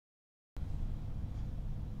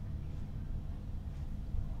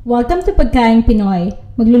Welcome to Pagkaing Pinoy.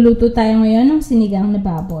 Magluluto tayo ngayon ng sinigang na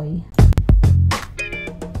baboy.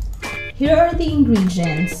 Here are the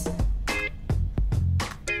ingredients.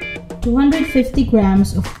 250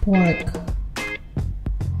 grams of pork,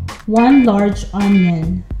 1 large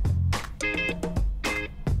onion,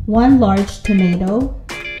 1 large tomato,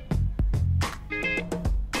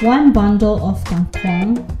 1 bundle of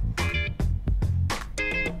kangkong,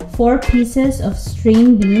 4 pieces of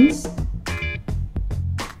string beans,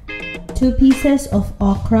 2 pieces of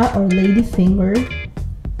okra or ladyfinger,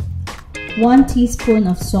 1 teaspoon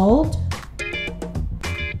of salt,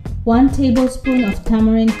 1 tablespoon of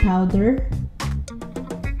tamarind powder,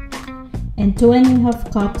 and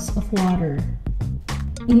 2½ cups of water.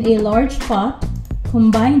 In a large pot,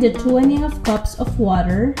 combine the 2½ cups of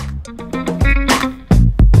water,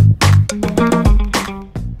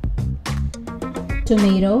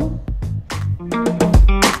 tomato,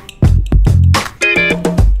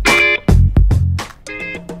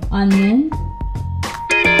 onion,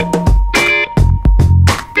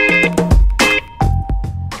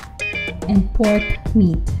 and pork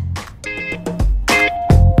meat.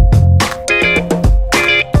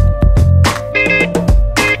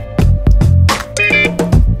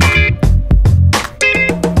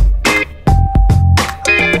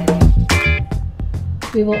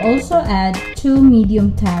 We will also add 2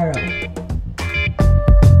 medium taro.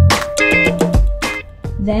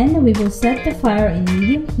 Then we will set the fire in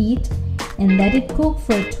medium heat and let it cook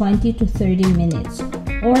for 20 to 30 minutes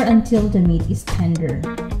or until the meat is tender.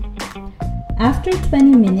 After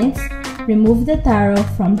 20 minutes, remove the taro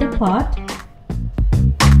from the pot.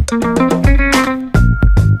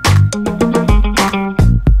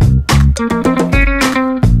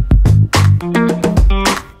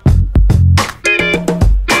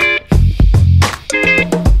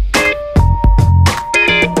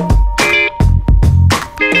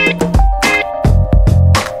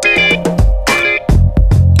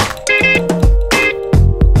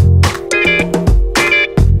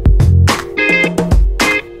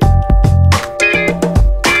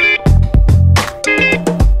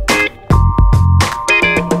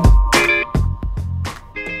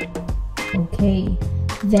 Okay,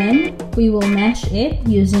 then we will mash it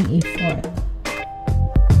using a fork.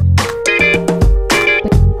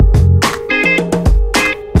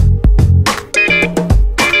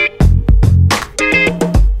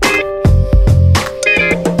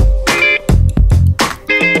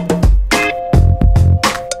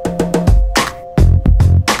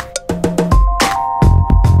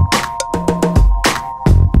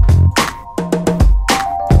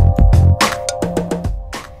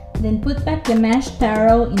 Then put back the mashed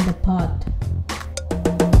taro in the pot.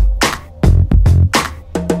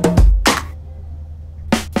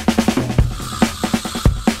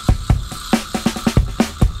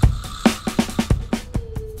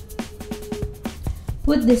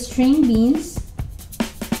 Put the string beans,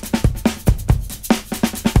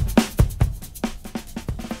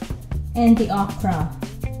 and the okra.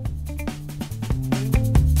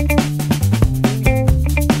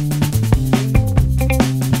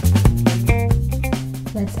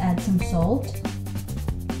 Let's add some salt.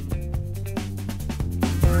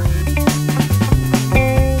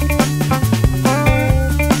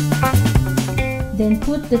 Then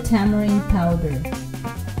put the tamarind powder.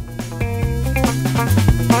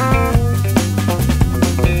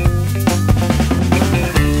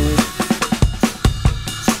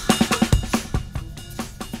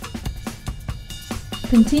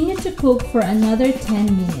 Continue to cook for another 10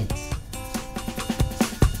 minutes.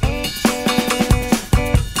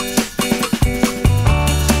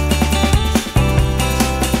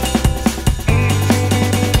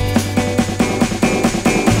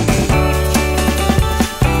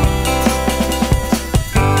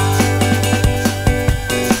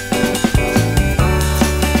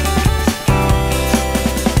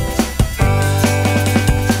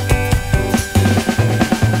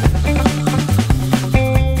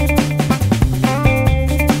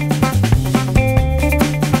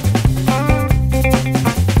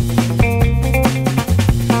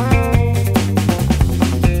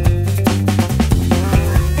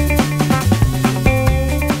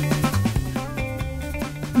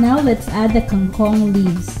 Now let's add the kangkong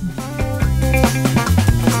leaves.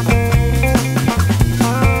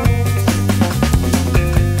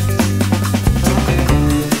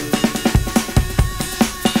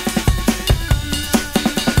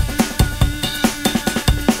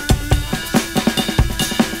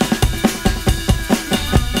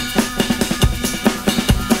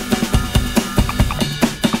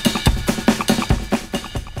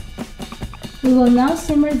 We will now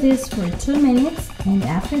simmer this for 2 minutes And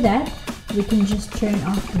after that, we can just turn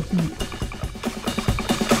off the heat.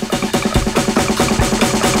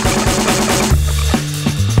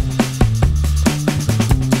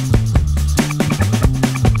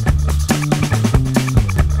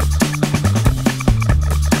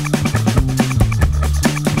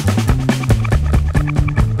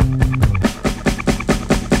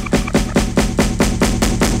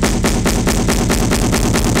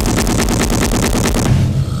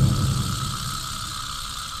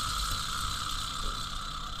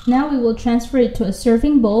 Now we will transfer it to a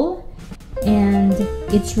serving bowl and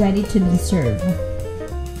it's ready to be served.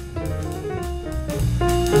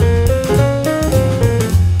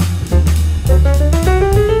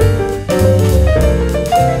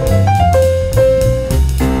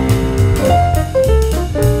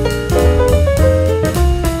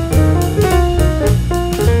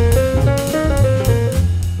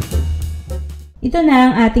 Ito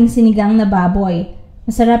na ang ating sinigang na baboy.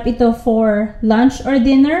 Masarap ito for lunch or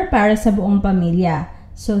dinner para sa buong pamilya.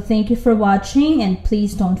 So thank you for watching and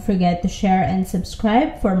please don't forget to share and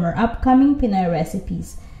subscribe for more upcoming Pinoy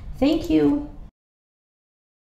recipes. Thank you!